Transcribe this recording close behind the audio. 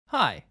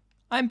Hi,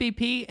 I'm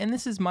BP and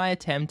this is my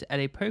attempt at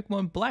a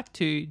Pokemon Black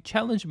 2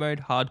 Challenge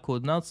Mode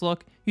Hardcore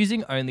Nuzlocke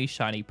using only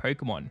shiny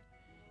Pokemon.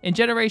 In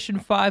Generation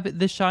 5,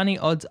 the shiny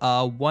odds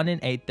are 1 in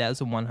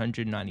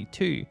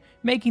 8,192,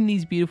 making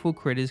these beautiful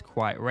critters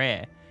quite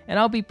rare, and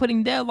I'll be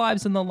putting their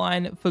lives on the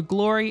line for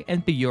glory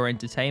and for your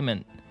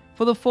entertainment.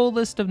 For the full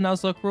list of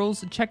Nuzlocke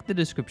rules, check the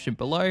description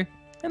below,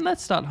 and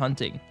let's start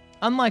hunting.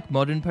 Unlike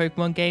modern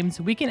Pokemon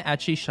games, we can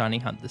actually shiny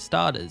hunt the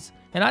starters,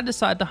 and I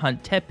decided to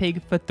hunt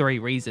Tepig for 3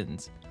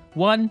 reasons.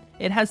 1.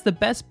 It has the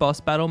best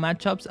boss battle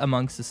matchups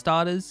amongst the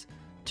starters.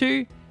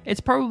 2. It's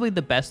probably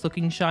the best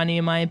looking shiny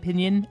in my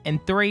opinion.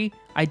 And 3.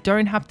 I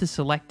don't have to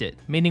select it,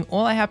 meaning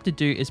all I have to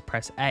do is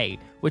press A,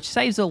 which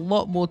saves a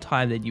lot more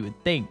time than you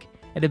would think,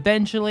 and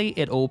eventually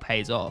it all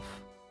pays off.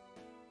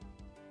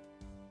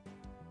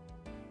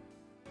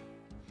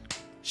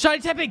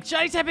 Shiny Tepig!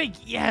 Shiny Tepig!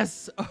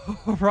 Yes!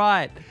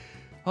 Alright.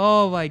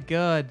 Oh my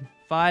god.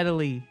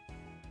 Finally.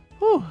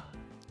 Whew.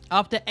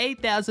 After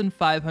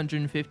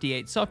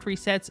 8,558 soft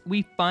resets,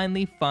 we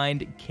finally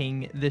find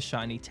King the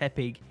Shiny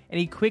Tepig, and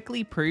he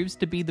quickly proves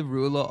to be the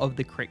ruler of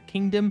the Crit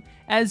Kingdom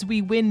as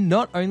we win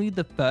not only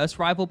the first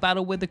rival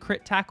battle with the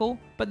Crit Tackle,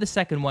 but the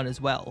second one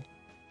as well.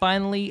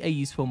 Finally, a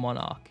useful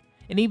Monarch.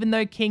 And even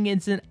though King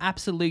is an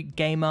absolute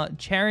gamer,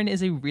 Cheren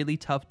is a really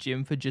tough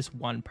gym for just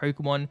one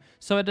Pokemon,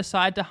 so I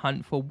decided to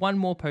hunt for one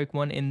more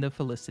Pokemon in the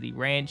Felicity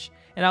Ranch,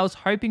 and I was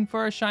hoping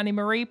for a shiny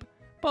Mareep,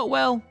 but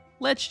well,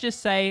 let's just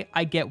say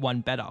I get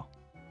one better.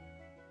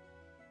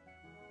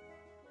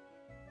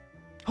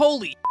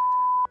 Holy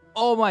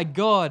oh my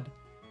god.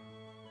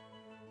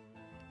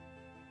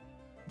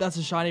 That's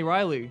a shiny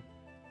Railu.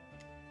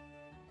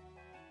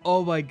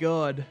 Oh my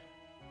god.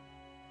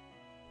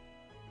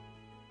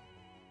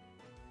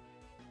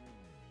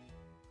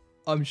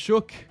 I'm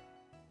shook.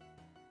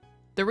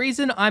 The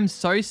reason I'm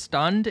so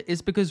stunned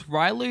is because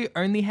Railu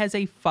only has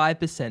a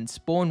 5%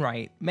 spawn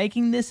rate,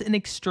 making this an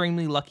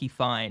extremely lucky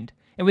find.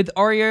 And with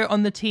Oreo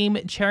on the team,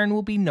 Cheren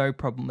will be no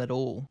problem at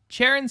all.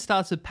 Cheren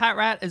starts with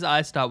Patrat as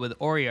I start with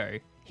Oreo.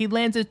 He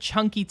lands a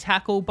chunky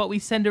tackle, but we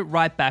send it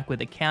right back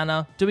with a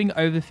counter, doing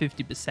over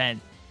 50%.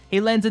 He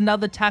lands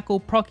another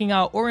tackle, proccing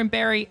our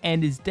Oranberry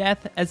and his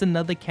death as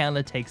another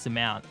counter takes him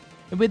out.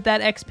 And with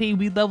that XP,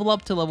 we level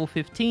up to level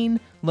 15,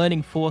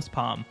 learning Force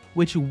Palm,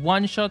 which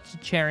one-shots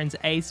Cheren's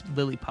ace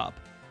Lillipup.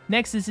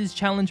 Next is his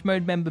challenge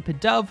mode member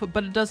Pidove,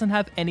 but it doesn't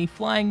have any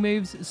flying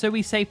moves, so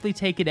we safely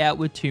take it out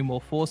with 2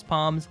 more Force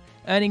Palms,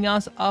 earning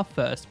us our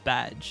first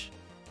badge.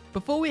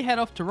 Before we head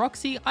off to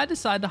Roxy, I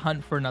decide to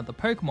hunt for another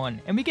Pokemon,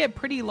 and we get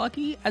pretty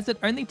lucky as it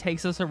only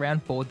takes us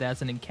around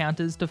 4,000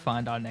 encounters to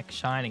find our next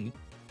shiny.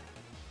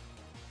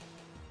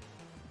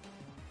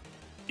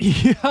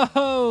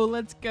 Yo,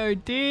 let's go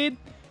dude!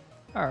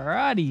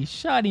 Alrighty,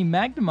 shiny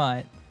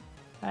Magnemite.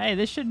 Hey,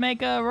 this should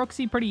make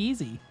Roxy pretty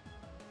easy.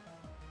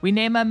 We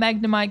name our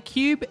Magnemite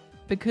Cube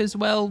because,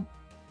 well,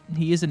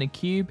 he isn't a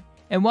cube.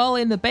 And while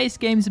in the base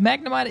games,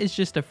 Magnemite is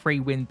just a free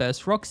wind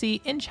burst Roxy,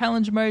 in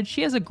challenge mode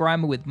she has a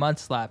Grimer with Mud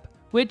Slap,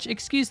 which,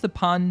 excuse the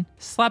pun,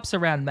 slaps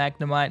around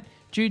Magnemite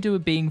due to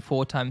it being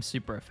 4 times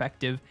super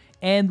effective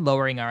and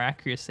lowering our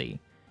accuracy.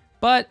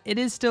 But it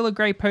is still a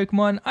great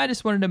Pokemon, I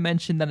just wanted to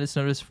mention that it's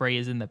not as free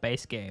as in the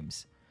base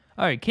games.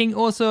 Oh, King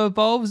also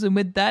evolves, and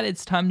with that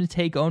it's time to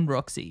take on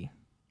Roxy.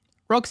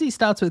 Roxy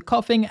starts with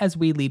Coughing as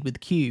we lead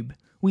with Cube.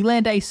 We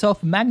land a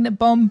soft Magnet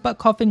Bomb, but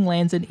Coughing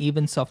lands an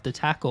even softer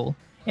tackle.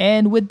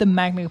 And with the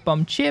Magnet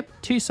Bomb chip,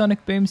 2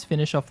 Sonic Booms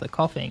finish off the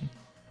Coughing.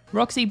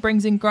 Roxy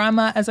brings in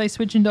Grimer as I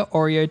switch into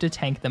Oreo to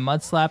tank the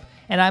Mud Slap,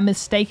 and I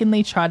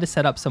mistakenly try to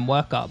set up some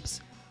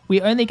workups.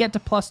 We only get to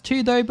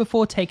 +2 though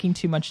before taking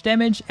too much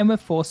damage and we're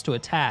forced to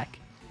attack.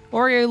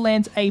 Oreo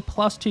lands a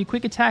 +2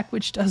 quick attack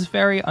which does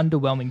very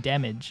underwhelming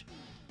damage.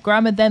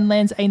 Grimer then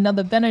lands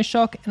another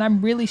Venoshock, and I'm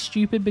really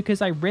stupid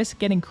because I risk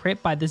getting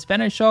crit by this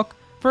Venoshock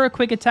for a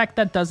quick attack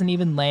that doesn't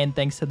even land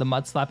thanks to the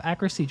Mud Slap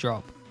accuracy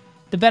drop.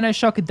 The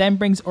Venoshock then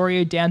brings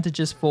Oreo down to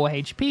just 4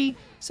 HP,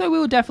 so we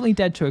were definitely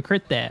dead to a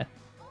crit there.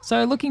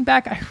 So looking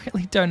back, I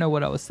really don't know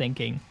what I was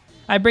thinking.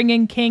 I bring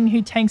in King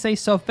who tanks a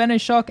soft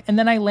Venoshock, and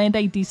then I land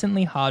a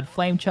decently hard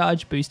Flame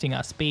Charge boosting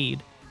our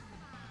speed.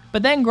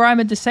 But then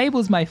Grimer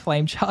disables my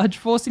Flame Charge,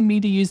 forcing me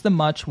to use the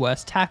much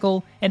worse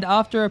tackle, and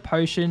after a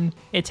potion,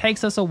 it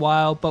takes us a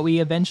while, but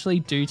we eventually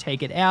do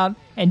take it out,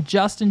 and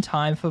just in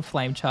time for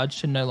Flame Charge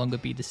to no longer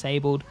be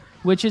disabled,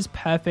 which is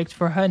perfect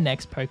for her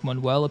next Pokemon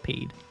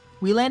Whirlipede.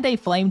 We land a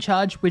Flame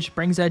Charge which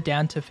brings her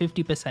down to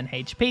 50%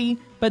 HP,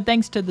 but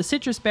thanks to the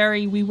Citrus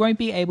Berry, we won't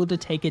be able to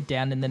take it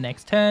down in the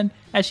next turn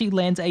as she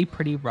lands a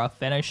pretty rough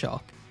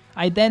Venoshock.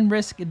 I then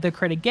risk the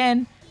crit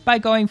again by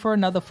going for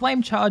another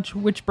Flame Charge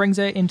which brings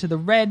her into the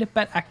red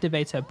but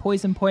activates her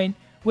Poison Point,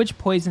 which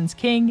poisons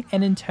King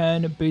and in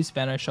turn boosts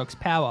Venoshock's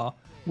power,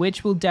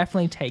 which will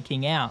definitely take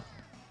King out.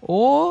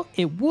 Or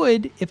it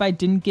would if I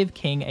didn't give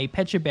King a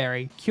Pecha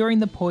Berry, curing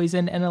the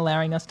poison and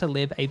allowing us to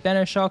live a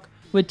Venoshock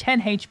with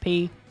 10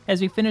 HP as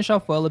we finish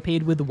off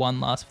Whirlipede with one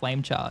last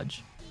Flame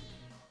Charge.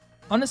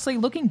 Honestly,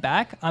 looking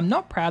back, I'm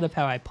not proud of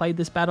how I played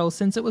this battle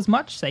since it was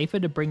much safer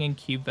to bring in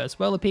Cube vs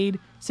Whirlipede,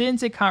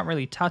 since it can't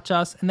really touch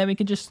us and then we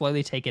can just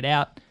slowly take it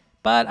out,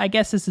 but I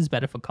guess this is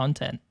better for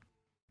content.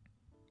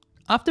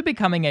 After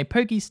becoming a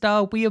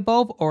Pokestar, we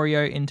evolve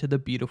Oreo into the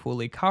beautiful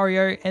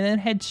Lucario and then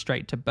head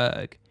straight to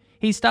Berg.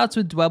 He starts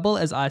with Dwebble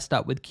as I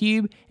start with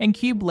Cube, and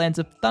Cube lands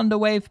a Thunder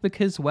Wave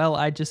because, well,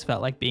 I just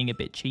felt like being a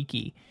bit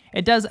cheeky.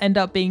 It does end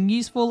up being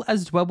useful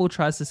as Dwebble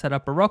tries to set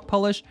up a Rock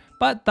Polish,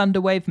 but Thunder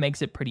Wave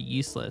makes it pretty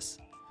useless.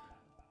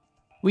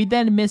 We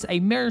then miss a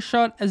Mirror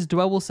Shot as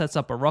Dwebble sets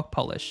up a Rock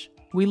Polish.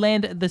 We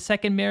land the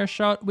second Mirror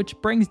Shot, which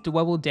brings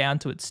Dwebble down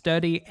to its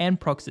Sturdy and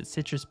procs its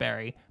Citrus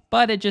Berry,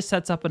 but it just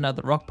sets up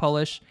another Rock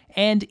Polish,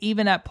 and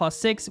even at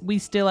 +6, we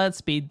still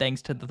outspeed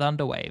thanks to the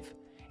Thunder Wave.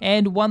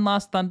 And one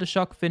last Thunder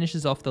Shock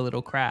finishes off the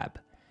little crab.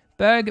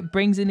 Berg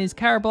brings in his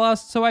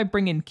Carablast, so I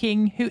bring in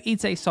King, who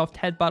eats a soft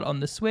headbutt on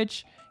the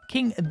switch.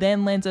 King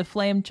then lands a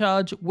Flame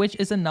Charge, which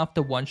is enough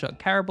to one-shot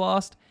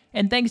Carablast,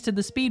 and thanks to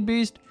the speed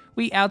boost,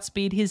 we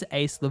outspeed his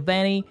Ace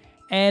Levani,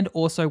 and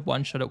also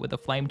one-shot it with a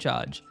Flame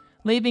Charge,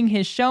 leaving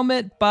his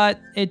Shelmet, but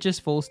it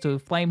just falls to a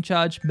Flame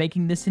Charge,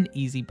 making this an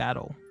easy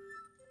battle.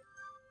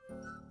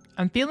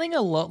 I'm feeling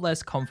a lot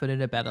less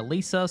confident about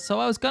Elisa, so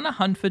I was gonna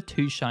hunt for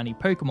 2 shiny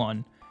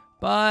Pokemon.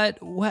 But,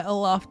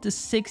 well, after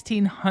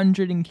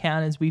 1600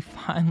 encounters, we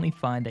finally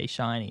find a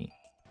shiny.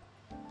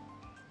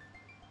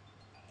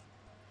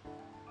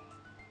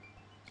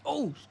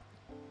 Oh!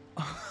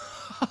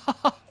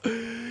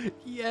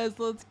 Yes,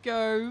 let's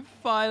go.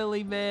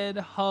 Finally, man.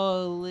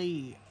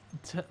 Holy.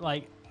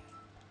 Like,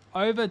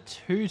 over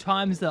 2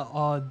 times the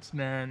odds,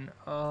 man.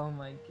 Oh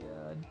my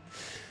god.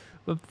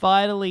 But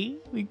finally,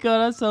 we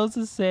got ourselves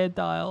a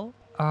Sandile.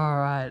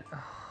 Alright.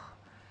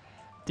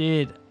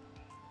 Dude.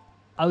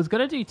 I was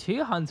gonna do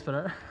 2 hunts, but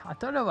I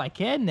don't know if I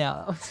can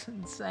now. That was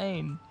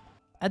insane.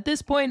 At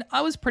this point,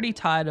 I was pretty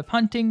tired of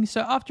hunting,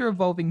 so after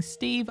evolving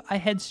Steve, I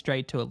head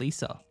straight to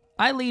Elisa.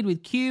 I lead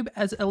with Cube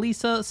as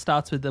Elisa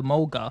starts with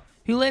Emolga,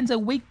 who lands a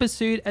weak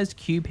Pursuit as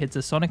Cube hits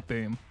a Sonic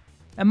Boom.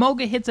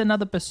 Emolga hits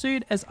another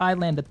Pursuit as I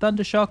land a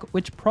Thunder Shock,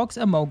 which procs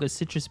Emolga's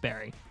Citrus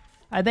Berry.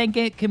 I then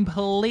get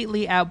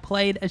completely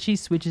outplayed as she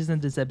switches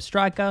into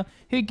Zebstrika,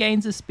 who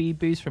gains a speed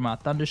boost from our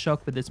Thunder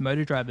Shock with its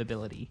Motor Drive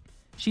ability.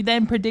 She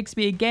then predicts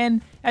me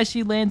again as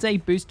she lands a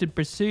boosted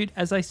Pursuit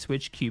as I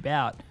switch Cube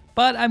out,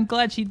 but I'm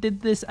glad she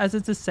did this as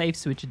it's a safe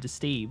switch into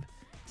Steve.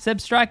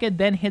 Zebstrika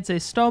then hits a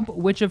Stomp,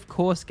 which of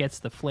course gets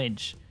the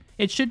flinch.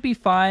 It should be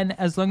fine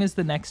as long as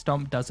the next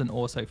Stomp doesn't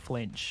also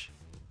flinch.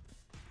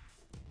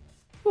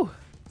 Whew.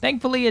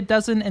 Thankfully it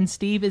doesn't, and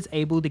Steve is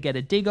able to get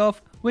a Dig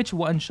Off, which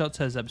one-shots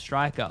her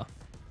Zebstrika.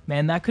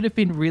 Man, that could have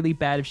been really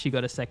bad if she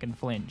got a second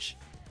flinch.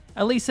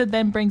 Elisa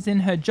then brings in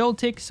her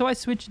Joltik, so I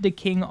switch to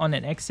King on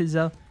an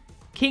X-Scissor.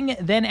 King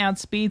then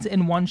outspeeds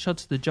and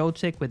one-shots the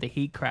Joltik with a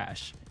Heat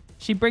Crash.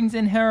 She brings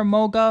in her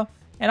Emolga,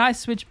 and I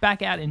switch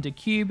back out into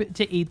Cube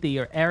to eat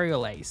the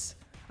Aerial Ace.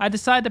 I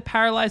decide to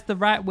paralyze the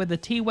rat with a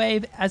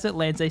T-Wave as it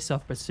lands a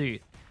soft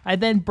Pursuit. I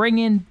then bring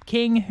in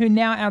King, who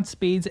now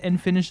outspeeds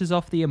and finishes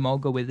off the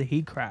Emolga with a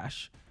Heat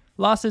Crash.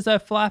 Last is her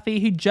Fluffy,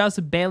 who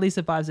just barely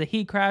survives a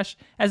Heat Crash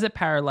as it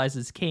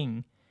paralyzes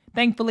King.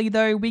 Thankfully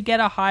though, we get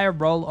a higher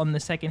roll on the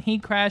second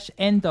Heat Crash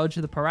and dodge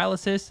the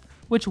Paralysis,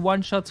 which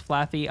one-shots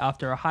Fluffy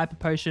after a Hyper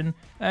Potion,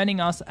 earning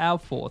us our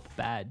 4th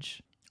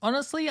badge.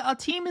 Honestly, our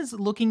team is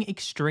looking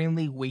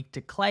extremely weak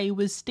to Clay,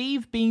 with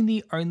Steve being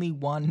the only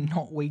one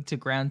not weak to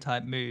ground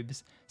type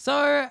moves.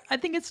 So I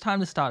think it's time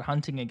to start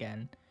hunting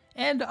again.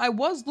 And I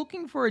was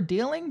looking for a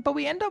Dealing, but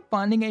we end up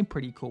finding a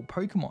pretty cool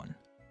Pokemon.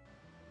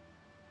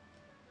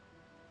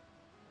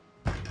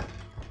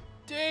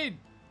 Dude!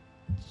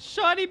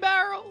 Shiny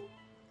Barrel!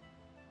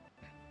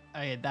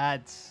 Okay,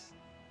 that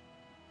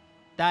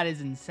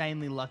is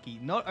insanely lucky.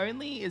 Not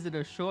only is it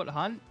a short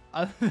hunt,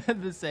 other than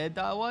the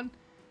Sandile one,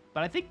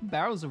 but I think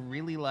barrels are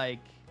really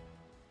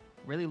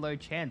really low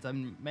chance. I've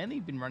mainly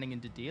been running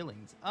into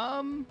Dealings.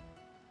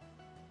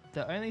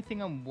 The only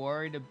thing I'm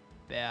worried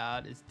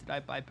about is, did I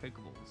buy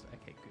Pokeballs?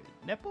 Okay, good.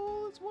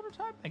 Netball is water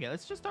type? Okay,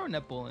 let's just throw a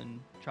netball and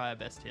try our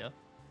best here.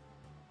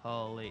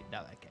 Holy, no,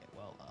 okay,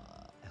 well,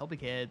 Helping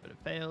Hand, but it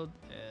failed.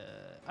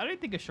 I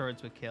don't think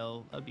Assurance would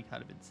kill. That would be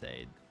kind of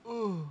insane.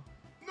 Oh,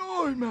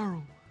 no,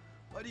 Meryl.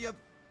 Why do you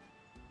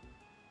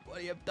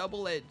have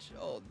Double Edge?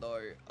 Oh no.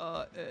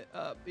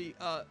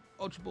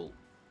 Ultra Ball.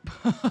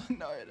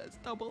 No, that's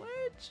Double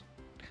Edge.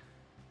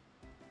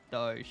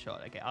 No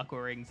shot. Okay,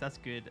 Aqua Rings. That's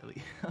good. At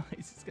least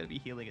it's gonna be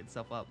healing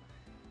itself up.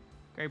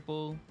 Great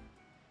Ball.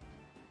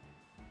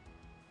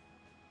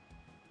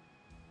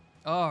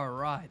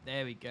 Alright,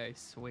 there we go.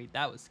 Sweet.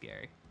 That was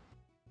scary.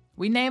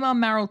 We name our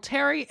Marill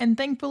Terry, and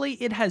thankfully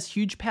it has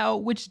huge power,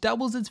 which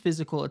doubles its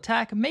physical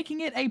attack,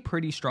 making it a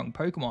pretty strong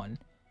Pokemon.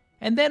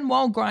 And then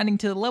while grinding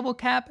to the level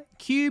cap,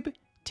 Cube,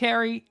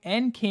 Terry,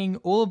 and King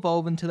all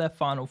evolve into their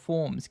final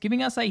forms,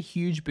 giving us a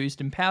huge boost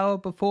in power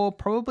before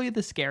probably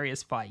the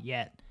scariest fight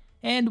yet.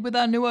 And with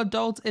our new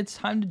adults, it's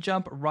time to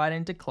jump right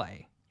into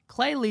Clay.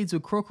 Clay leads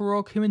with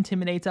Krokorok, who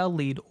intimidates our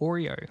lead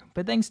Oreo,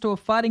 but thanks to a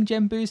Fighting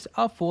Gem boost,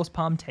 our Force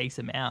Palm takes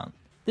him out.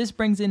 This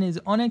brings in his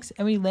Onix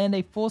and we land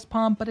a Force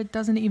Palm, but it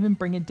doesn't even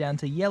bring it down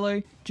to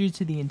yellow due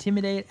to the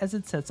Intimidate as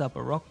it sets up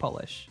a Rock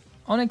Polish.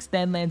 Onix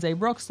then lands a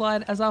Rock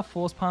Slide as our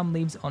Force Palm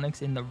leaves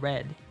Onix in the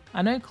red.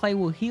 I know Clay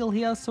will heal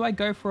here, so I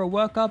go for a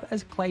workup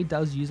as Clay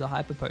does use a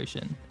Hyper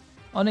Potion.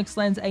 Onix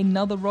lands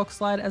another Rock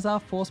Slide as our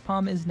Force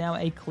Palm is now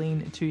a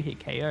clean 2-hit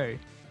KO.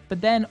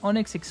 But then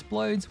Onix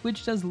explodes,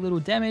 which does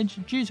little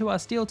damage due to our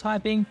Steel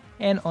typing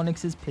and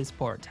Onix's piss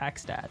poor attack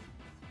stat.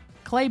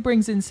 Clay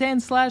brings in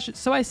Sand Slash,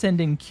 so I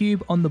send in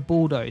Cube on the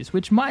Bulldoze,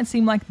 which might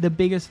seem like the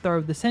biggest throw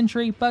of the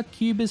century, but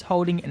Cube is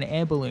holding an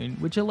air balloon,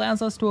 which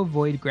allows us to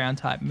avoid ground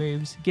type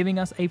moves, giving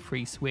us a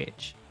free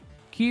switch.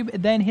 Cube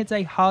then hits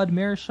a hard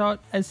mirror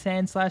shot as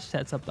Sand Slash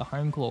sets up the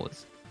home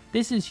claws.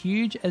 This is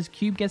huge as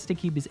Cube gets to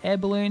keep his air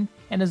balloon,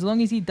 and as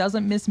long as he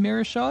doesn't miss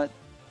mirror shot,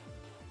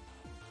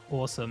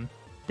 awesome.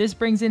 This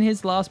brings in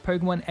his last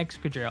Pokemon,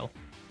 Excadrill.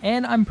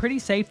 And I'm pretty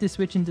safe to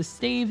switch into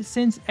Steve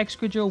since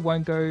Excadrill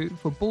won't go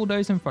for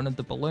Bulldoze in front of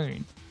the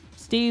balloon.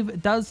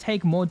 Steve does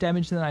take more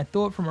damage than I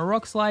thought from a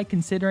Rock Slide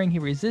considering he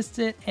resists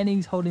it and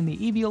he's holding the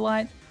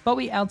Eviolite, but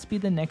we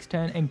outspeed the next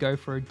turn and go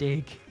for a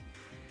dig,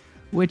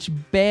 which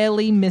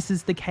barely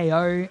misses the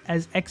KO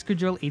as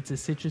Excadrill eats a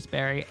Citrus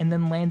Berry and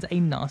then lands a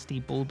nasty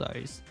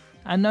Bulldoze.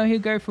 I know he'll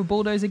go for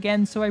Bulldoze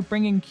again, so I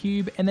bring in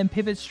Cube and then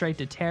pivot straight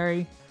to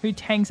Terry, who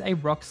tanks a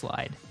Rock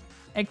Slide.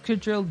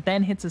 Excadrill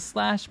then hits a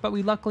Slash, but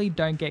we luckily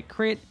don't get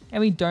crit and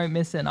we don't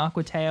miss an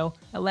Aqua Tail,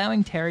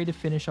 allowing Terry to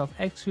finish off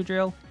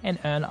Excadrill and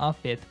earn our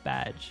 5th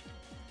badge.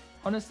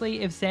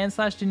 Honestly, if Sand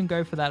Slash didn't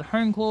go for that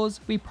Home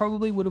Claws, we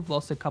probably would have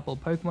lost a couple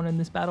of Pokemon in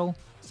this battle,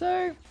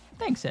 so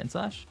thanks Sand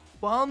Slash.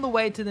 While on the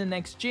way to the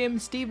next gym,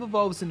 Steve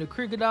evolves into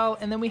Krookodile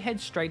and then we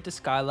head straight to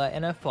Skylar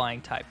and her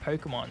Flying type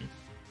Pokemon.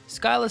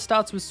 Skylar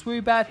starts with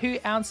Swoobat, who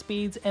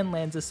outspeeds and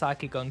lands a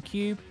Psychic on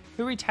Cube,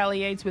 who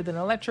retaliates with an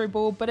Electro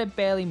Ball, but it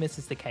barely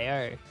misses the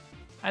KO.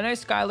 I know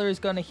Skylar is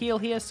going to heal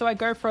here, so I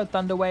go for a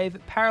Thunder Wave,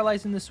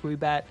 paralyzing the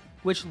Swoobat,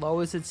 which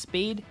lowers its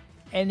speed,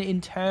 and in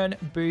turn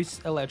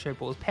boosts Electro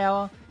Ball's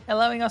power,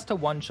 allowing us to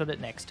one-shot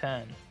it next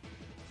turn.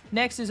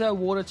 Next is our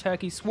Water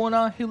Turkey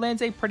Swanna, who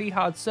lands a pretty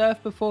hard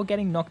Surf before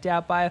getting knocked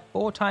out by a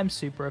 4-time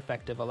super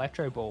effective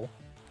Electro Ball.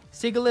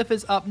 Sigalith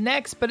is up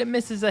next, but it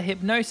misses a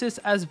Hypnosis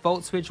as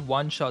Volt Switch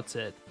one-shots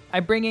it. I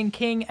bring in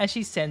King as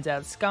she sends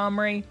out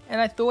Skarmory, and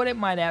I thought it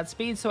might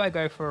outspeed, so I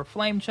go for a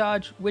Flame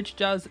Charge, which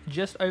does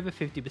just over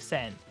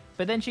 50%.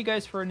 But then she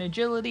goes for an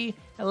Agility,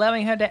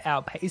 allowing her to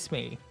outpace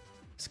me.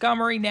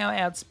 Skarmory now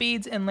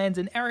outspeeds and lands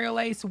an Aerial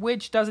Ace,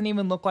 which doesn't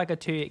even look like a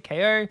 2-hit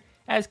KO,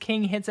 as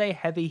King hits a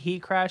heavy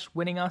Heat Crash,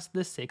 winning us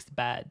the 6th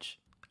badge.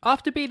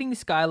 After beating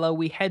Skylar,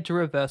 we head to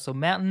Reversal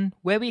Mountain,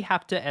 where we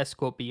have to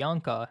escort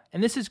Bianca,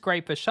 and this is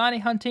great for shiny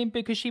hunting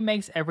because she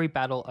makes every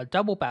battle a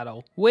double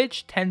battle,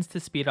 which tends to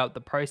speed up the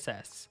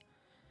process.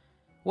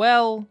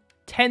 Well,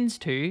 tends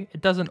to,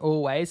 it doesn't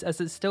always, as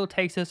it still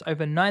takes us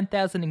over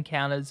 9,000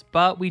 encounters,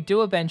 but we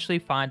do eventually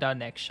find our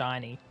next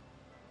shiny.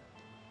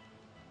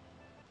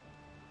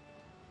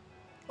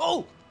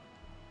 Oh!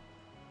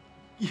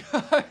 Yo,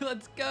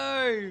 let's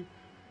go!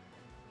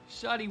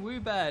 Shiny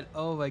Woobat.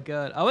 Oh my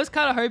god. I was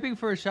kind of hoping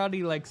for a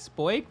shiny like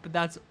Spoik, but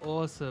that's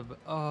awesome.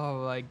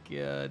 Oh my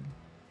god.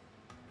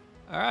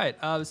 Alright,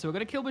 so we're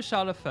going to kill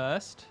Bashada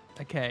first.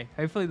 Okay,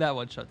 hopefully that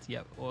one shots.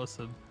 Yep,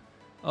 awesome.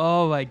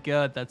 Oh my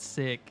god, that's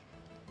sick.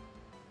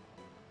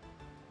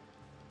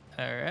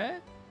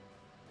 Alright.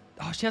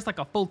 Oh, she has like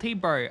a full team,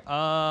 bro.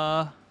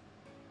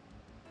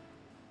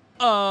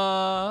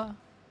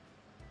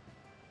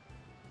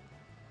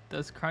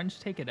 Does Crunch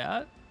take it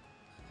out?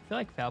 I feel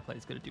like Foul Play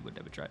is going to do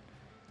whatever, right?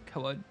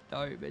 Come on, no,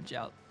 bitch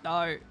out.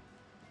 No,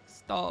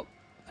 stop.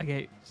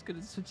 Okay, just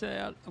gonna switch that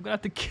out. I'm gonna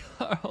have to kill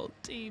our whole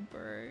team,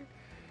 bro.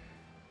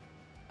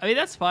 I mean,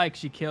 that's fine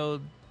because she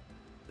killed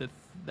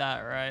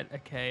that, right?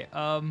 Okay,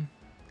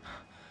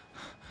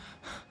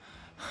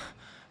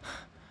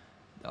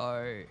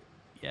 no,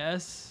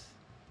 yes.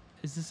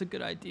 Is this a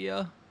good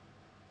idea?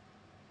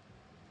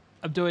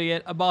 I'm doing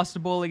it. I'm master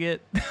balling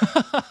it.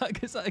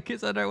 Because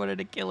I don't want her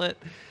to kill it.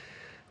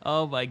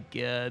 Oh my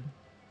god.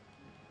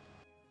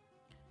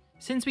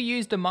 Since we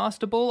used a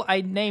Master Ball,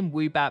 I name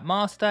Woobat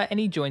Master and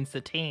he joins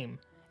the team.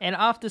 And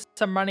after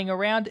some running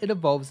around, it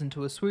evolves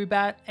into a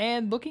Swoobat,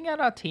 and looking at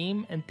our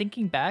team and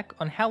thinking back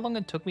on how long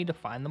it took me to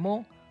find them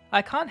all,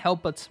 I can't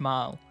help but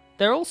smile.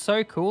 They're all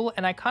so cool,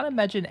 and I can't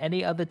imagine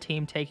any other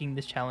team taking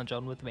this challenge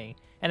on with me,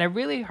 and I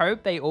really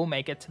hope they all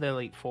make it to the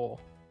Elite Four.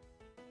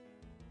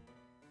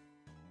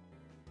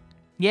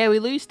 Yeah, we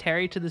lose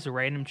Terry to this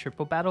random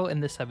triple battle in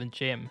the 7th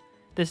gym.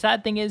 The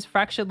sad thing is,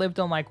 Fracture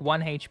lived on like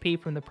 1 HP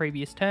from the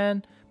previous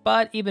turn,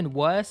 but even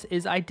worse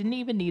is I didn't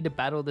even need to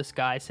battle this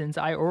guy since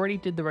I already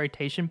did the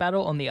rotation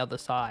battle on the other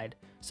side,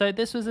 so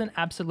this was an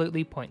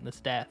absolutely pointless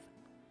death.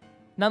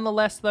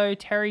 Nonetheless though,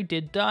 Terry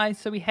did die,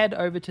 so we head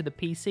over to the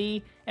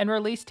PC and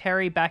release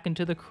Terry back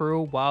into the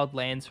cruel wild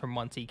lands from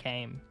whence he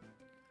came.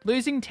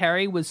 Losing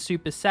Terry was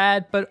super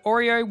sad, but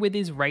Oreo with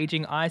his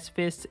raging ice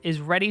fists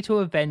is ready to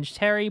avenge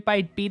Terry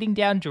by beating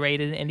down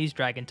Drayden and his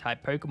dragon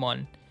type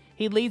Pokemon.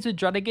 He leads with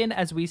Druddigan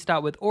as we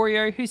start with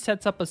Oreo, who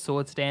sets up a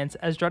sword stance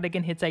as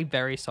Druddigan hits a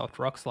very soft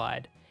rock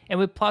slide. And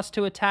with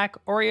 +2 attack,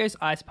 Oreo's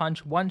Ice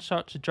Punch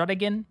one-shots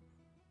Druddigan,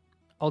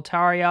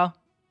 Altaria,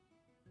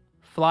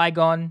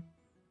 Flygon,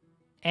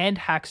 and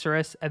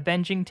Haxorus,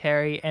 avenging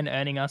Terry and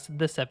earning us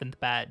the 7th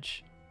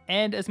badge.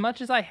 And as much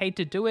as I hate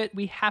to do it,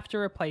 we have to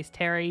replace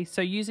Terry,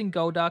 so using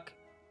Golduck,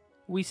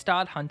 we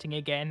start hunting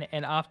again,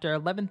 and after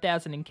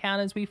 11,000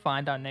 encounters, we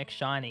find our next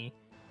shiny.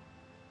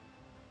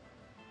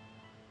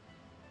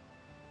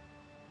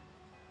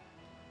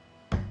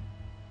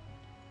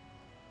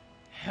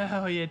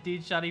 Oh yeah,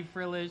 dude, shiny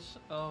Frillish.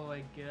 Oh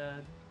my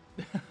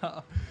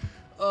god.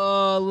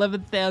 Oh,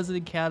 11,000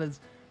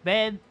 encounters.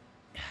 Man,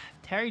 if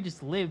Terry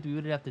just lived, we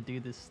wouldn't have to do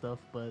this stuff,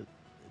 but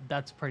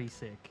that's pretty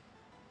sick.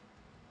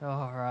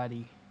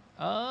 Alrighty.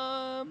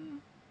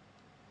 I'm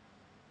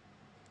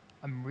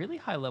really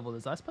high level.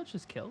 Does Ice Punch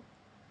just kill?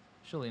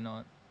 Surely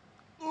not.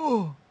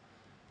 Oh.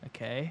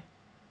 Okay.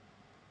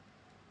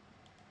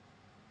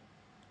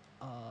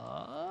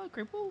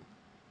 Cripple?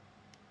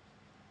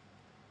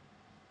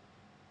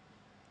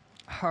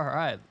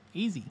 Alright,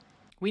 easy.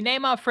 We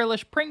name our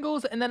Frillish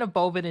Pringles and then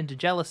evolve it into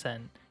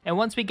Jellicent. And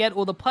once we get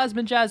all the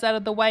Plasmajars out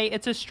of the way,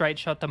 it's a straight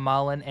shot to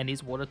Marlin and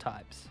his water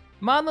types.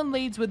 Marlin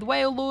leads with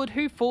Wailord,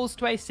 who falls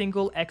to a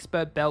single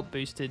expert belt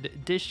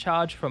boosted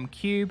discharge from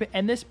Cube,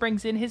 and this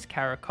brings in his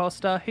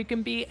Caracosta, who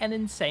can be an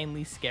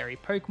insanely scary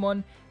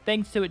Pokemon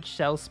thanks to its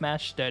Shell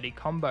Smash Sturdy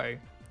combo.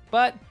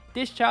 But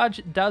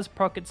Discharge does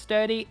proc its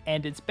Sturdy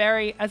and its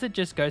Berry as it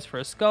just goes for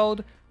a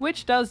Scald,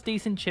 which does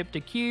decent chip to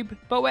Cube,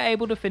 but we're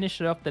able to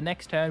finish it off the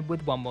next turn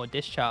with one more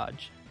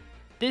Discharge.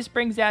 This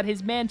brings out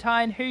his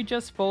Mantine, who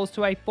just falls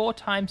to a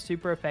 4x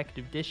super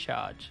effective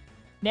Discharge.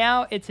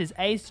 Now it's his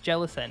ace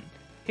Jellicent,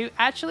 who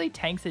actually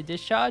tanks a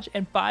Discharge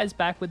and fires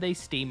back with a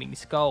steaming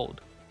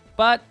Scald.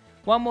 But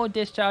one more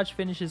Discharge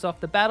finishes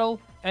off the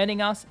battle,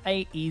 earning us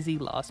a easy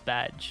last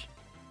badge.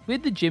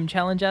 With the gym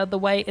challenge out of the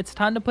way, it's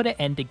time to put an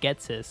end to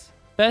Getsis.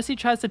 First he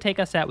tries to take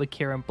us out with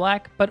Kieran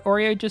Black, but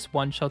Oreo just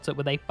one-shots it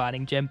with a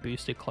Fighting Gem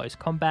boosted close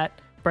combat,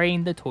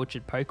 freeing the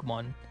tortured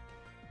Pokemon.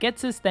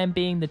 Getsis, then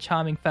being the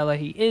charming fellow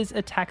he is,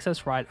 attacks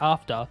us right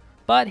after,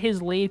 but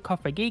his lead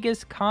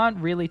Cofagrigus can't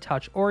really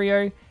touch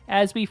Oreo,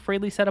 as we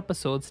freely set up a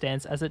sword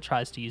stance as it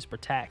tries to use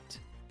Protect.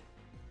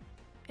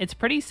 It's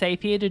pretty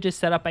safe here to just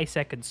set up a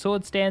second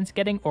sword stance,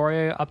 getting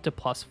Oreo up to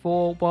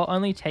 +4 while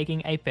only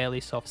taking a fairly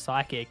soft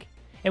Psychic.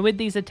 And with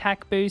these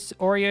attack boosts,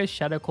 Oreo's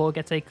Shadow Claw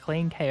gets a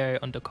clean KO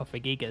onto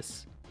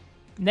Cofagrigus.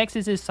 Next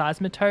is his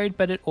Seismitoad,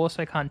 but it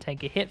also can't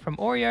take a hit from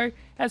Oreo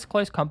as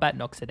Close Combat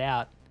knocks it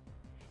out.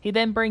 He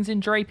then brings in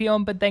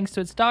Drapion, but thanks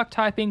to its Dark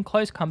typing,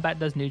 Close Combat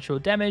does neutral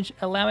damage,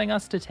 allowing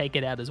us to take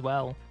it out as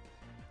well.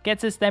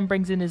 Getsis then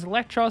brings in his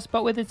Electros,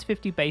 but with its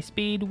 50 base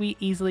speed, we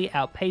easily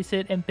outpace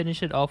it and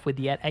finish it off with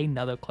yet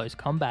another Close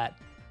Combat.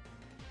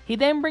 He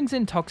then brings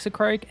in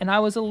Toxicroak, and I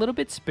was a little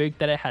bit spooked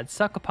that it had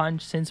Sucker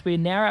Punch since we're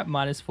now at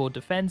 -4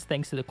 defense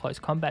thanks to the Close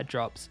Combat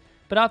drops,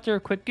 but after a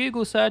quick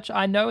Google search,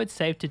 I know it's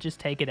safe to just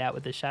take it out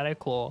with the Shadow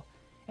Claw.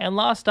 And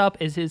last up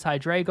is his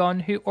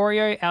Hydreigon, who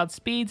Oreo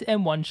outspeeds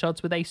and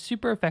one-shots with a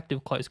super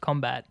effective Close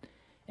Combat.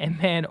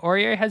 And man,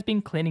 Oreo has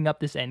been cleaning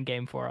up this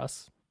endgame for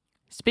us.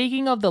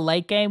 Speaking of the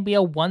late game, we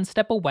are one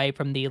step away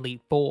from the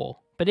Elite Four,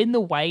 but in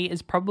the way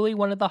is probably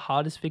one of the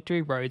hardest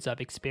victory roads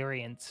I've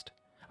experienced.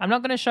 I'm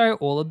not going to show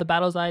all of the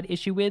battles I had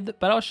issue with,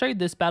 but I'll show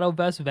this battle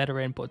versus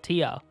veteran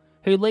Portia,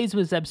 who leads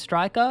with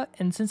Zebstrika,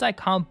 and since I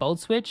can't Bolt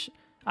Switch,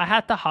 I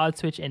had to hard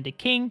switch into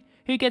King,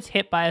 who gets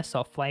hit by a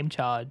soft Flame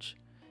Charge.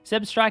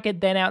 Zebstrika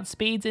then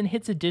outspeeds and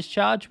hits a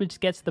Discharge,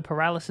 which gets the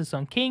paralysis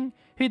on King,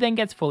 who then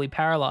gets fully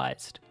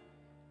paralyzed.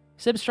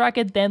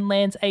 Zebstrika then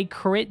lands a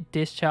crit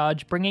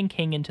Discharge, bringing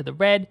King into the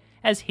red,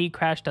 as Heat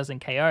Crash doesn't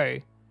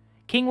KO.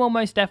 King will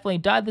most definitely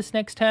die this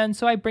next turn,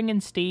 so I bring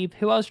in Steve,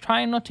 who I was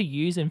trying not to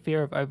use in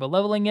fear of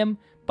over-leveling him,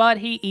 but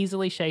he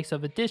easily shakes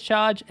off a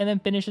Discharge and then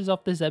finishes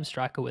off the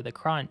Zebstrika with a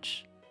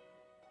Crunch.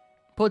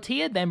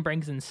 Portia then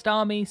brings in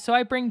Starmie, so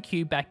I bring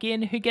Q back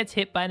in, who gets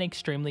hit by an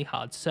extremely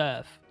hard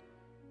Surf.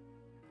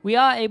 We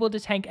are able to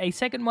tank a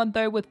second one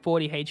though with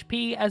 40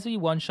 HP as we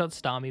one-shot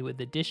Starmie with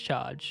the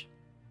Discharge.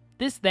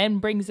 This then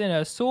brings in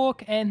a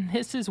Sork, and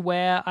this is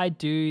where I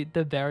do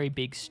the very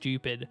big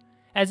stupid.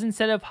 As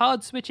instead of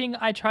hard switching,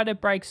 I try to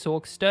break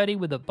Sork Sturdy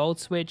with a Volt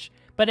Switch,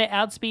 but it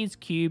outspeeds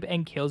Cube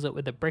and kills it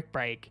with a Brick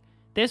Break.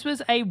 This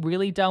was a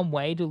really dumb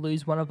way to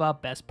lose one of our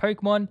best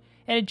Pokemon,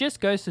 and it just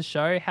goes to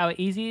show how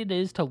easy it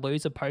is to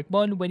lose a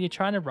Pokemon when you're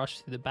trying to rush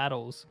through the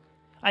battles.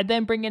 I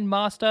then bring in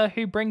Master,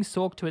 who brings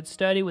Sork to its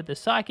Sturdy with the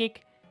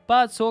Psychic,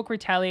 but Sork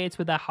retaliates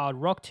with a hard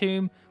Rock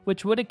Tomb,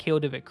 which would have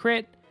killed if it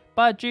crit,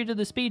 but due to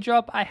the speed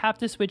drop, I have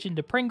to switch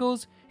into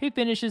Pringles, who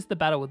finishes the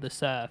battle with the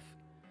Surf.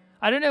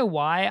 I don't know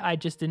why I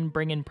just didn't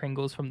bring in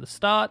Pringles from the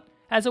start,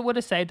 as it would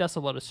have saved us a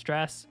lot of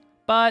stress,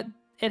 but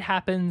it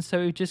happens, so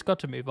we've just got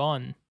to move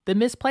on. The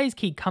misplays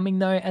keep coming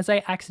though, as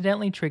I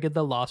accidentally triggered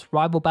the last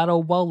rival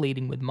battle while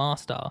leading with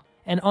Master,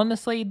 and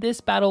honestly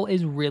this battle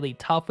is really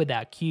tough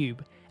without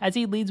Cube, as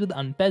he leads with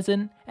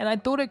Unpheasant, and I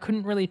thought it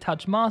couldn't really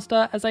touch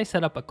Master as I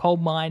set up a coal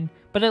mine,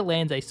 but it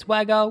lands a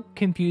Swagger,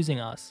 confusing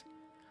us.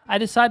 I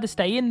decide to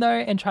stay in though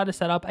and try to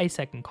set up a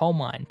second coal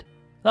mine.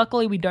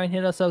 Luckily we don't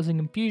hit ourselves in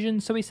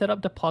confusion, so we set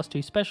up the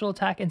 +2 special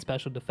attack and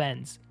special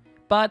defense.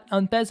 But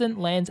Unpheasant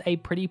lands a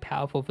pretty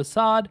powerful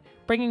facade,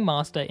 bringing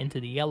Master into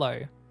the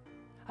yellow.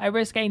 I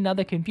risk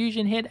another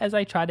confusion hit as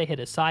I try to hit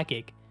a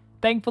psychic.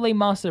 Thankfully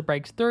Master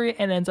breaks through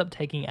and ends up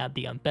taking out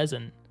the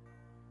Unpheasant.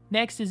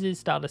 Next is his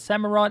starter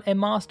Samurott, and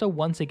Master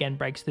once again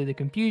breaks through the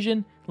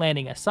confusion,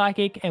 landing a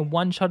psychic and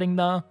one-shotting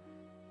the...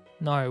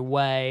 No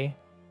way.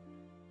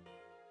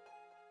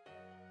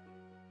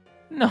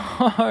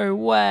 No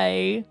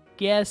way.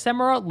 Yeah,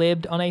 Samurott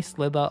lived on a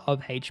slither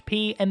of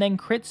HP and then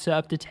crit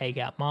surf to take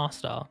out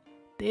Master.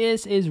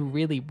 This is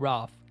really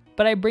rough,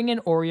 but I bring in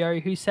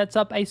Oreo who sets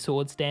up a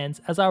sword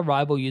stance as our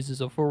rival uses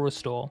a full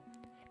restore.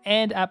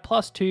 And at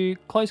 +2,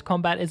 close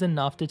combat is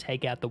enough to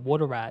take out the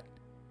water rat.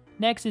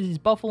 Next is his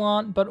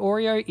Buffalaunt, but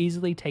Oreo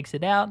easily takes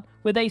it out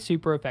with a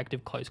super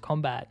effective close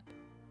combat.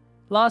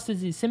 Last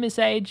is his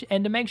Simisage,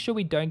 and to make sure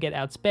we don't get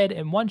outsped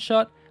in one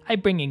shot, I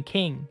bring in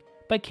King.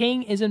 But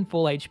King isn't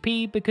full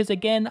HP because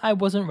again I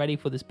wasn't ready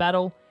for this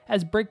battle,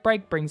 as Brick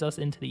Break brings us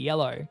into the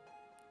yellow.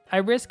 I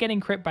risk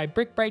getting crit by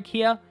Brick Break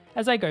here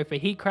as I go for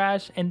Heat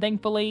Crash, and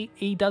thankfully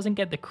he doesn't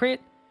get the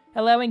crit,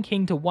 allowing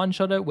King to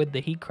one-shot it with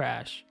the Heat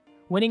Crash,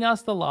 winning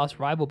us the last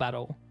rival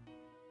battle.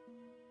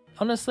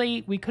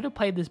 Honestly, we could have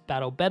played this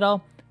battle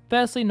better,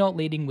 firstly not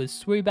leading with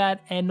Swoobat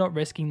and not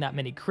risking that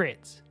many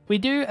crits. We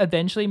do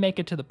eventually make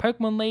it to the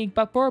Pokemon League,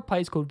 but for a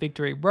place called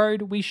Victory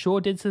Road, we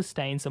sure did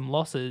sustain some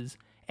losses,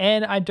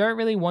 and I don't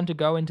really want to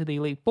go into the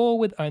Elite Four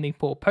with only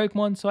 4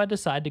 Pokemon, so I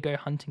decide to go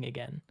hunting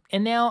again.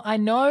 And now I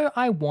know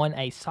I want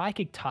a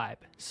Psychic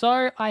type,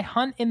 so I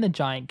hunt in the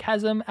Giant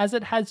Chasm as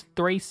it has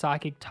 3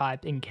 Psychic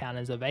type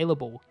encounters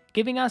available,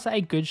 giving us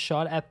a good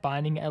shot at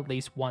finding at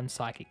least one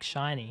Psychic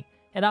Shiny.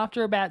 And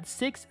after about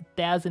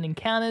 6,000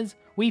 encounters,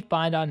 we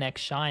find our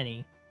next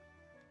Shiny.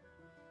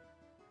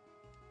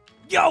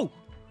 Yo!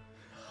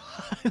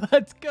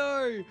 Let's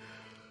go!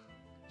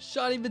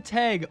 Shiny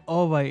Matang!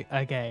 Oh my,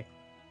 okay.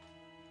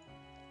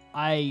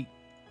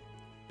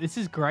 This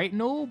is great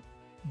and all,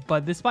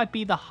 but this might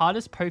be the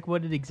hardest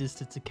Pokemon in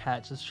existence to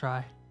catch. Let's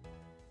try.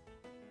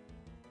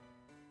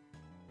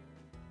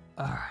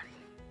 Alrighty.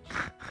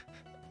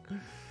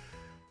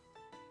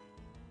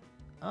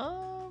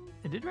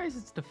 It did raise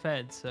its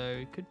defense, so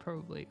it could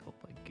probably... Oh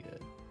my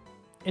god.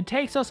 It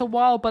takes us a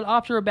while, but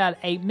after about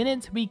 8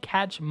 minutes, we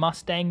catch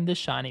Mustang the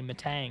Shiny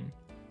Matang.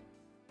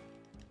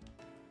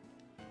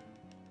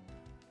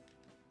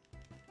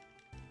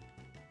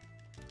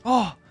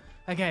 Oh!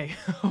 Okay.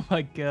 Oh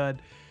my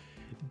god.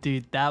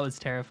 Dude, that was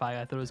terrifying.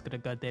 I thought it was gonna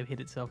goddamn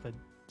hit itself and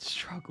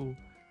struggle.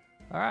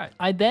 Alright.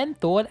 I then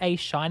thought a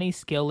shiny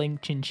Skilling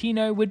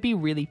Chinchino would be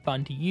really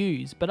fun to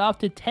use, but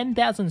after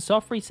 10,000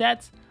 soft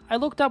resets, I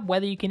looked up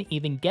whether you can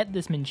even get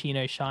this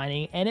Minccino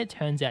shiny, and it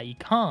turns out you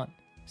can't.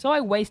 So I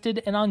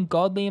wasted an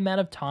ungodly amount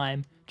of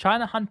time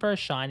trying to hunt for a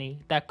shiny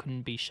that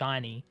couldn't be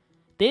shiny.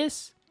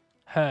 This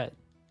hurt.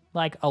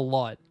 Like a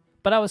lot.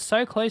 But I was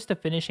so close to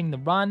finishing the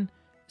run,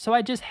 so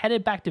I just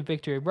headed back to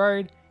Victory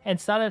Road and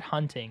started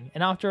hunting,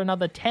 and after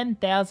another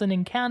 10,000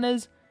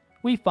 encounters,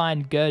 we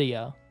find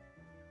Gertia.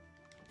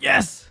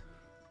 Yes!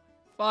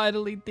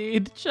 Finally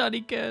did,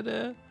 shiny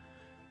Gertia.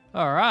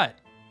 Alright.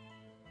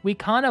 We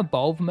can't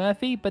evolve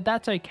Murphy, but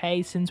that's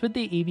okay since with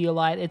the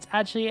Eviolite it's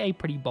actually a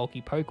pretty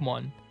bulky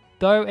Pokemon.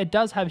 Though it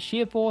does have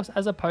Sheer Force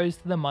as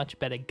opposed to the much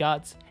better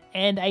Guts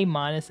and a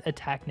minus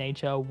attack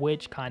nature,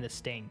 which kinda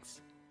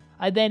stinks.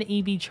 I then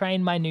EV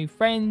train my new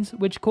friends,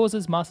 which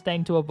causes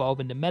Mustang to evolve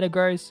into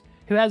Metagross,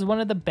 who has one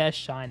of the best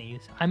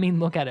shinies. I mean,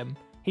 look at him.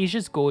 He's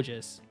just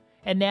gorgeous.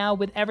 And now,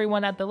 with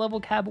everyone at the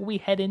level cap, we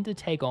head in to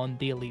take on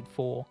the Elite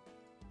Four.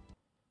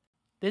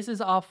 This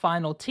is our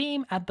final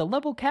team at the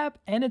level cap,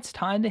 and it's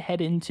time to head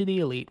into the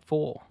Elite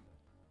Four.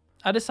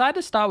 I decided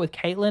to start with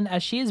Caitlyn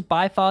as she is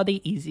by far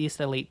the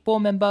easiest Elite Four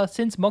member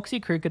since Moxie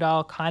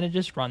Crocodile kinda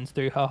just runs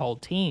through her whole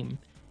team.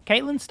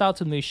 Caitlyn starts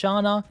with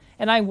Musharna,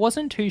 and I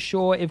wasn't too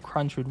sure if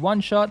Crunch would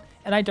one-shot,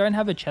 and I don't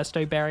have a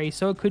Chesto Berry,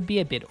 so it could be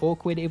a bit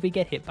awkward if we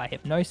get hit by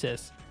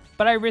Hypnosis.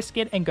 But I risk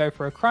it and go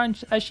for a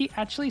Crunch as she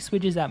actually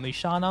switches out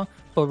Musharna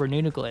for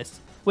Renewnicholas,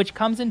 which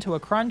comes into a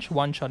Crunch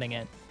one-shotting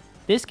it.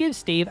 This gives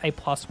Steve a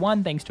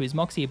 +1 thanks to his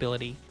Moxie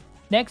ability.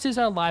 Next is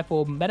our Life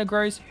Orb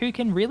Metagross, who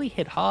can really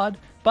hit hard,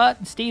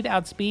 but Steve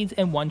outspeeds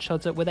and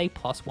one-shots it with a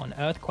 +1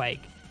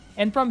 Earthquake.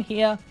 And from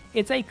here,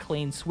 it's a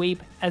clean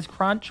sweep as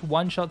Crunch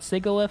one-shots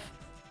Sigilyph,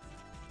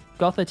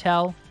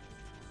 Gothitelle,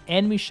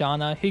 and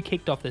Musharna, who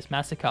kicked off this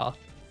massacre.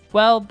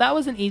 Well, that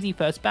was an easy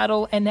first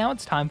battle, and now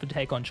it's time to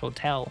take on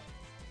Chantel.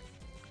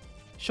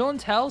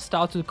 Chantel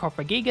starts with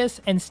Cofragigas,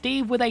 and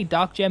Steve with a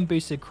Dark Gem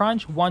boosted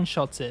Crunch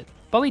one-shots it.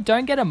 But we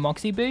don't get a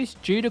Moxie boost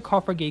due to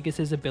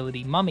Cofragigas'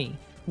 ability Mummy,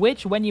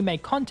 which when you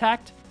make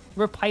contact,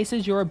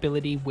 replaces your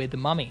ability with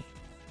Mummy.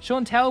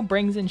 Chantel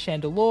brings in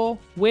Chandelure,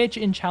 which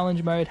in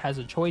challenge mode has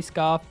a Choice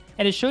Scarf,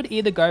 and it should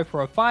either go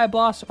for a Fire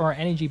Blast or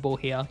an Energy Ball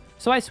here,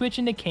 so I switch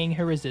into King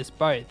who resists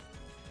both.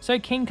 So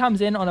King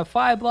comes in on a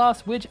Fire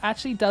Blast, which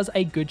actually does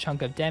a good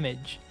chunk of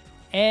damage.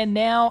 And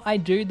now I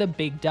do the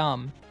big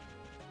dumb.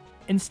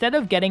 Instead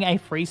of getting a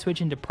free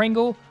switch into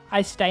Pringle,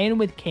 I stay in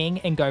with King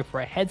and go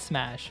for a head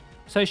smash.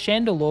 So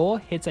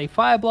Chandelure hits a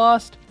Fire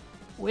Blast,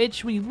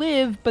 which we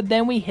live, but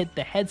then we hit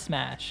the head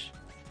smash.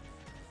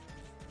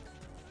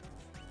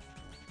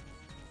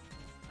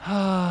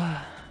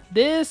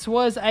 This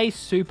was a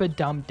super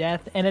dumb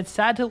death, and it's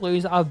sad to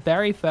lose our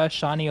very first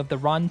shiny of the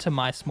run to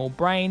my small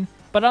brain,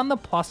 but on the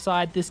plus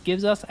side, this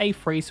gives us a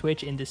free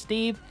switch into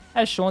Steve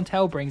as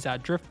Chantel brings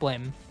out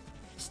Drifblim.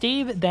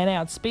 Steve then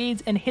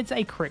outspeeds and hits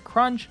a crit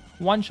crunch,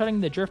 one-shotting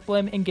the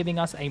Drifblim and giving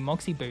us a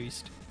Moxie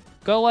boost.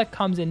 Golek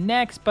comes in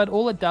next, but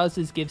all it does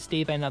is give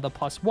Steve another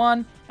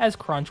 +1 as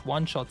Crunch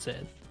one-shots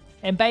it.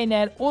 And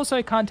Bayonet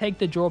also can't take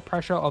the draw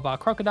pressure of our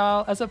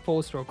Crocodile as it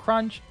falls to a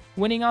Crunch,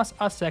 winning us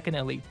our second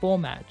Elite Four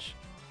match,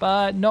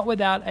 but not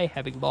without a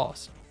heavy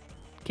loss.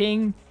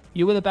 King,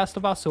 you were the best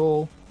of us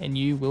all, and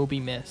you will be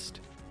missed.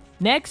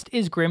 Next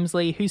is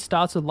Grimsley, who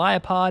starts with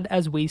Liepard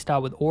as we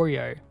start with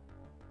Oreo.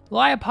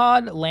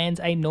 Liepard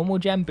lands a normal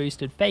gem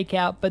boosted fake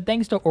out, but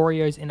thanks to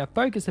Oreo's inner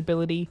focus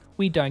ability,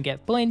 we don't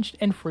get flinched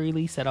and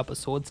freely set up a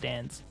sword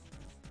stance.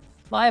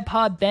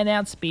 Liepard then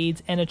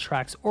outspeeds and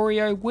attracts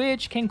Oreo,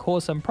 which can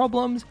cause some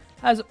problems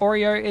as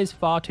Oreo is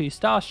far too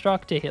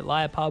starstruck to hit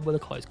Liepard with a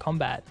close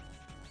combat.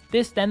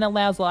 This then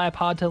allows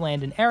Liepard to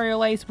land an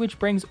Aerial Ace, which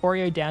brings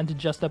Oreo down to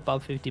just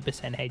above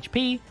 50%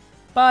 HP,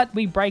 but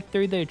we break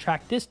through the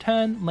attract this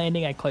turn,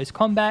 landing a close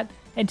combat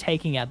and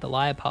taking out the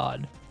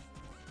Liepard.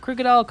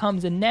 Crocodile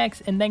comes in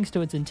next, and thanks to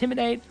its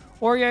Intimidate,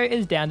 Oreo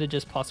is down to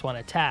just +1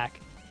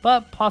 attack,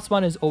 but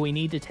 +1 is all we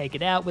need to take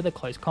it out with a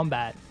close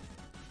combat.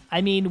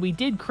 I mean, we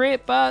did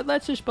crit, but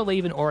let's just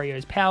believe in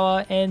Oreo's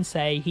power and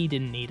say he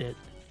didn't need it.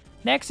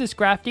 Next is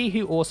Scrafty,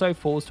 who also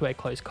falls to a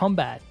close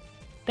combat.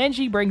 Then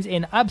she brings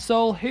in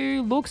Absol,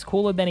 who looks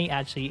cooler than he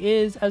actually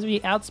is, as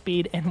we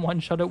outspeed and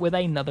one-shot it with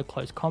another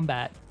close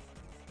combat.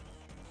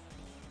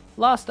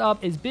 Last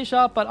up is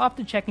Bishop, but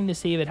after checking to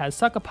see if it has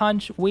Sucker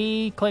Punch,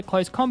 we click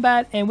Close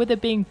Combat, and with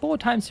it being 4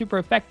 times super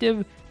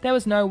effective, there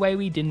was no way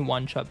we didn't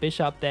one-shot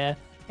Bishop there,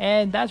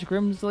 and that's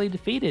Grimsley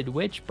defeated,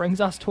 which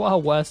brings us to our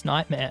worst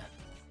nightmare.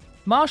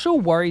 Marshall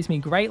worries me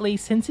greatly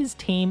since his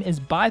team is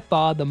by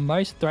far the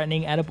most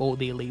threatening out of all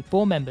the Elite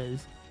Four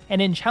members,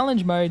 and in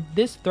challenge mode,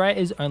 this threat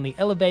is only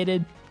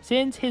elevated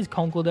since his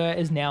Conkeldurr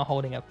is now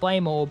holding a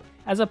Flame Orb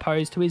as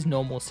opposed to his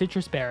normal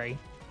Citrus Berry.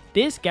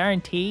 This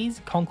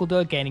guarantees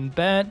Conkeldurr gaining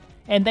burnt,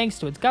 and thanks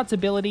to its Guts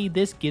ability,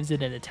 this gives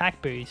it an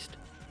attack boost.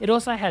 It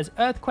also has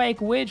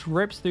Earthquake, which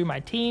rips through my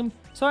team,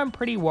 so I'm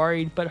pretty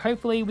worried, but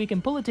hopefully we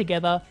can pull it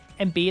together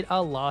and beat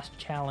our last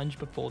challenge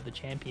before the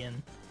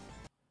champion.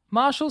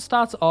 Marshall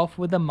starts off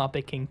with a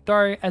Muppet King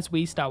throw as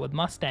we start with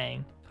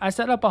Mustang. I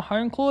set up a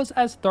Hone Claws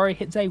as throw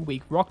hits a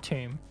weak Rock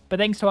Tomb, but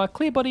thanks to our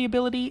Clear Body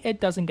ability, it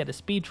doesn't get a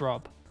speed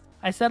drop.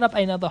 I set up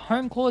another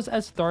Hone Claws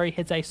as throw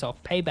hits a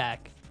soft payback.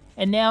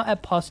 And now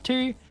at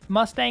 +2,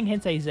 Mustang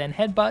hits a Zen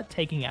Headbutt,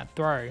 taking out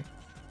throw.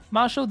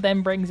 Marshall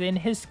then brings in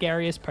his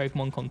scariest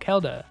Pokemon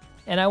Conkeldurr,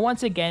 and I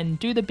once again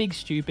do the big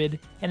stupid,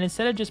 and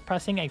instead of just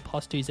pressing a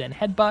 +2 Zen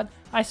Headbutt,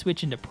 I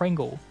switch into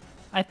Pringle.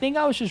 I think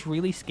I was just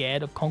really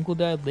scared of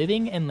Conkeldurr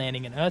living and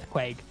landing an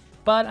Earthquake,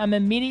 but I'm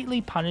immediately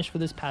punished for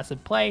this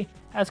passive play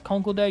as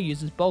Conkeldurr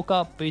uses Bulk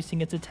Up,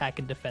 boosting its attack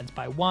and defense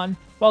by 1,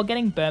 while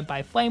getting burnt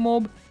by Flame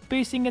Orb,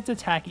 boosting its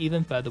attack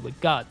even further with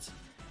Guts.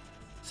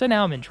 So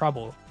now I'm in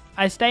trouble.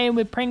 I stay in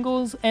with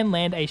Pringles and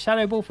land a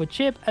Shadow Ball for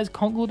Chip as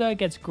Conkeldurr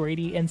gets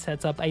greedy and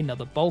sets up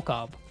another Bulk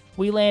Up.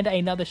 We land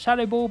another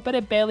Shadow Ball, but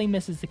it barely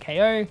misses the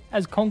KO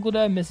as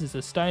Conkeldurr misses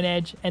the Stone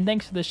Edge, and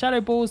thanks to the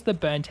Shadow Balls, the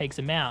burn takes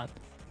him out.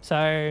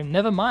 So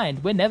never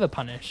mind, we're never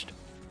punished.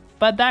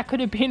 But that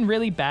could have been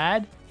really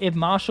bad if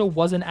Marshall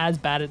wasn't as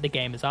bad at the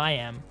game as I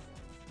am.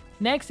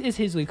 Next is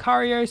his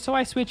Lucario, so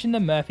I switch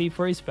into Murphy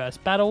for his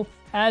first battle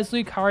as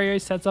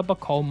Lucario sets up a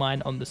Coal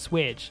Mine on the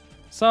switch.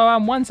 So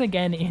I'm once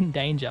again in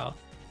danger.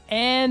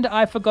 And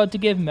I forgot to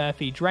give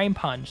Murphy Drain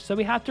Punch, so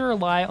we have to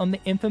rely on the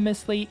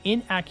infamously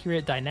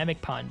inaccurate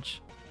Dynamic Punch.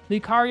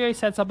 Lucario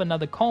sets up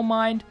another Coal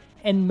Mine,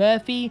 and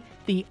Murphy,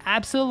 the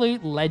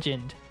absolute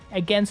legend,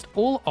 against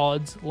all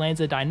odds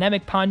lands a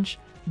Dynamic Punch,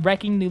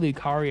 wrecking the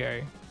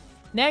Lucario.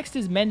 Next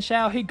is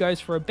Menshao, who goes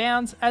for a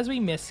bounce as we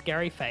miss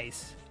Scary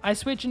Face. I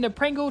switch into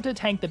Pringle to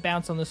tank the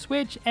bounce on the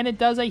switch, and it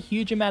does a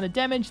huge amount of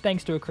damage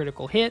thanks to a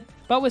critical hit,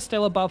 but we're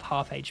still above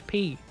half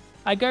HP.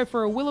 I go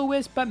for a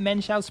Will-O-Wisp, but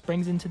Menshao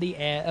springs into the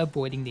air,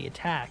 avoiding the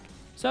attack.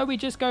 So we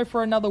just go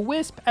for another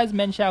Wisp as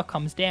Menshao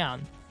comes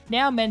down.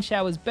 Now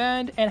Menshao is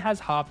burned and has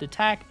halved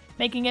attack,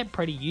 making it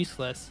pretty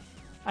useless.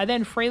 I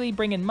then freely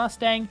bring in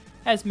Mustang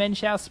as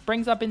Menshao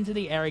springs up into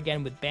the air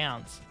again with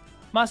Bounce.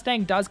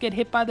 Mustang does get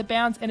hit by the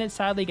bounce and it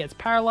sadly gets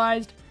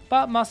paralyzed,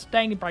 but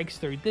Mustang breaks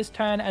through this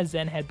turn as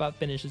Zen Headbutt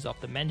finishes off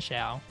the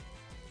Menshao.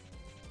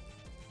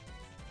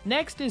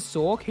 Next is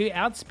Sork, who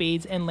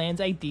outspeeds and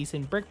lands a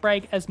decent Brick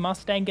Break as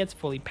Mustang gets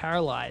fully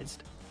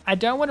paralyzed. I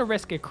don't want to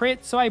risk a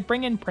crit, so I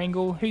bring in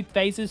Pringle, who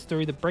phases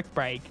through the Brick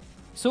Break.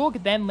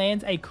 Sork then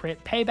lands a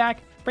crit payback,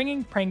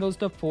 bringing Pringles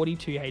to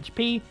 42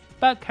 HP,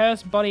 but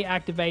Cursed Body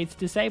activates,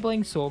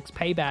 disabling Sork's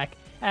payback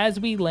as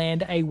we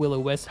land a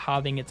Will-O-Wisp,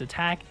 halving its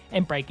attack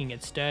and breaking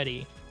its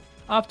sturdy.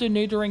 After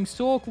neutering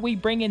Sork, we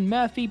bring in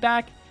Murphy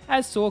back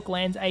as Sork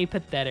lands a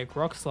pathetic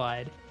Rock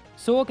Slide.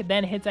 Sork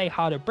then hits a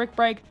harder Brick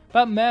Break,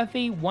 but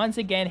Murphy once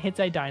again hits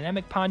a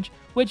Dynamic Punch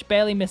which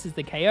barely misses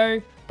the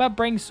KO, but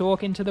brings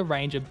Sork into the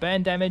range of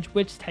burn damage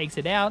which takes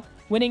it out,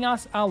 winning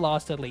us our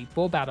last Elite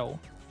Four battle.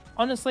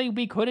 Honestly,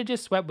 we could have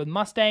just swept with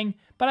Mustang,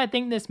 but I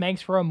think this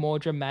makes for a more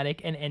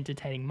dramatic and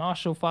entertaining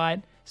martial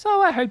fight,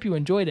 so I hope you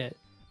enjoyed it.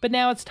 But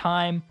now it's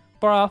time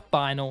for our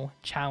final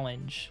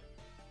challenge.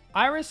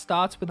 Iris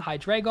starts with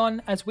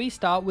Hydreigon as we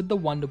start with the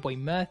Wonder Boy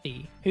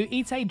Murphy, who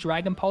eats a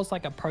Dragon Pulse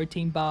like a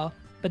protein bar,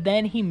 but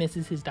then he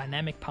misses his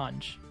Dynamic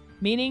Punch,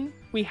 meaning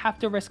we have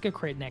to risk a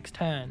crit next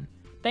turn.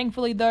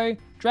 Thankfully though,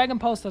 Dragon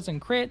Pulse doesn't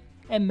crit,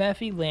 and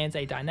Murphy lands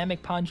a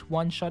Dynamic Punch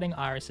one-shotting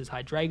Iris's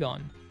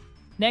Hydreigon.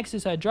 Next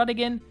is her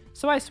Druddigon,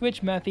 so I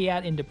switch Murphy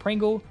out into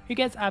Pringle, who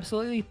gets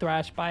absolutely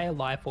thrashed by a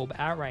Life Orb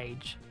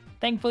Outrage.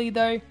 Thankfully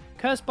though,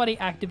 Cursed Body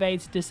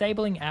activates,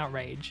 disabling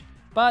Outrage,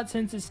 but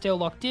since it's still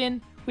locked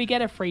in, we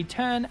get a free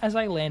turn as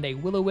I land a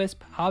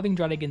Will-O-Wisp, halving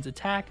Druddigon's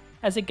attack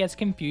as it gets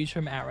confused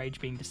from Outrage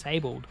being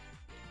disabled.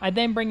 I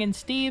then bring in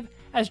Steve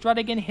as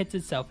Druddigon hits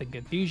itself in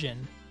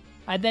confusion.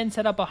 I then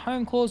set up a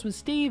Hone Claws with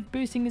Steve,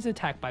 boosting his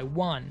attack by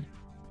 1,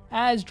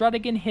 as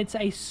Druddigon hits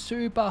a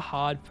super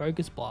hard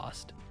Focus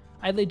Blast.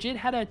 I legit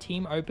had her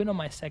team open on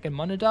my second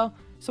monitor,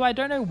 so I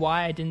don't know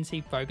why I didn't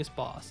see Focus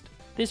Blast.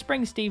 This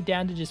brings Steve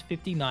down to just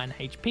 59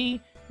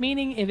 HP,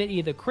 meaning if it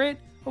either crit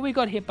or we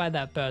got hit by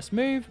that burst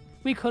move,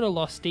 we could have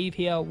lost Steve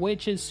here,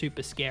 which is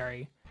super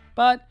scary.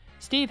 But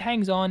Steve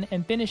hangs on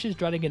and finishes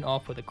Druddigon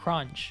off with a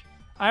crunch.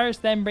 Iris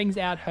then brings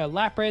out her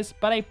Lapras,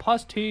 but a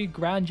 +2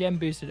 ground gem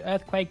boosted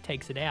Earthquake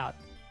takes it out.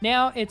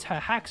 Now it's her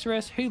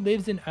Haxorus, who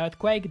lives in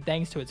Earthquake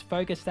thanks to its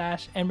Focus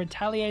Dash and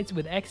retaliates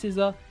with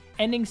X-Scissor,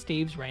 ending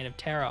Steve's reign of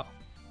terror.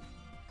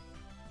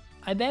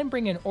 I then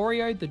bring in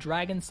Oreo the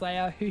Dragon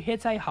Slayer, who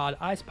hits a hard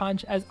Ice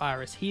Punch as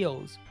Iris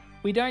heals.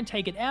 We don't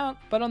take it out,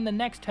 but on the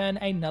next turn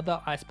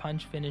another Ice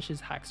Punch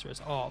finishes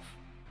Haxorus off.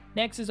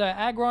 Next is our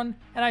Aggron,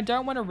 and I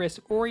don't want to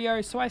risk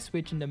Oreo, so I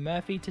switch into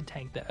Murphy to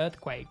tank the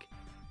Earthquake.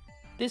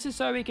 This is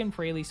so we can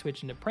freely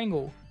switch into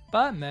Pringle,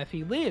 but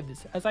Murphy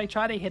lives as I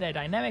try to hit a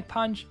Dynamic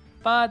Punch,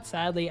 but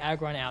sadly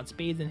Aggron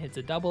outspeeds and hits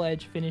a Double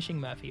Edge, finishing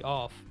Murphy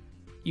off.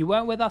 You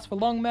weren't with us for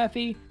long,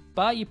 Murphy,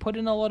 but you put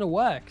in a lot of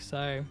work,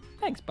 so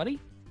thanks buddy.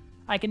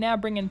 I can now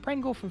bring in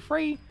Pringle for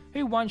free,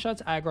 who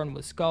one-shots Aggron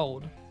with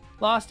Scold.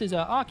 Last is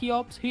our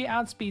Archeops, who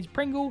outspeeds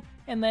Pringle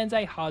and lands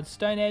a hard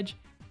Stone Edge,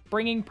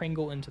 bringing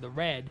Pringle into the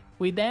red.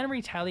 We then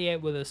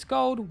retaliate with a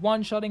Scold,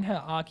 one-shotting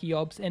her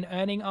Archeops and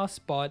earning our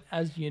spot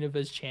as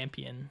Universe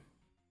Champion.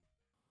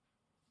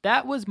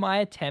 That was my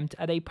attempt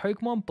at a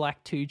Pokemon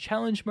Black 2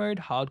 Challenge Mode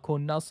Hardcore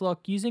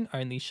Nuzlocke using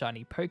only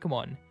shiny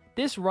Pokemon.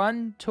 This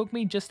run took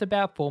me just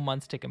about 4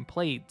 months to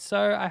complete,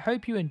 so I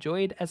hope you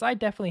enjoyed as I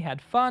definitely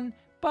had fun,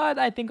 but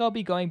I think I'll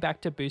be going back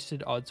to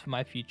boosted odds for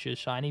my future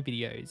shiny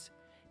videos.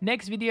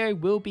 Next video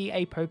will be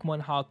a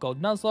Pokemon Heart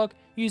Gold Nuzlocke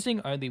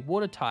using only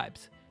water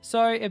types.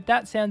 So if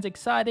that sounds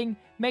exciting,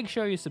 make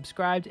sure you're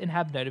subscribed and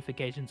have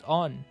notifications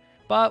on.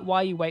 But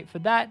while you wait for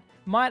that,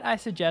 might I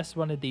suggest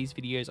one of these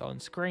videos on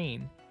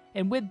screen?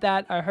 And with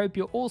that, I hope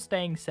you're all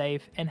staying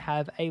safe and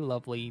have a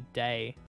lovely day.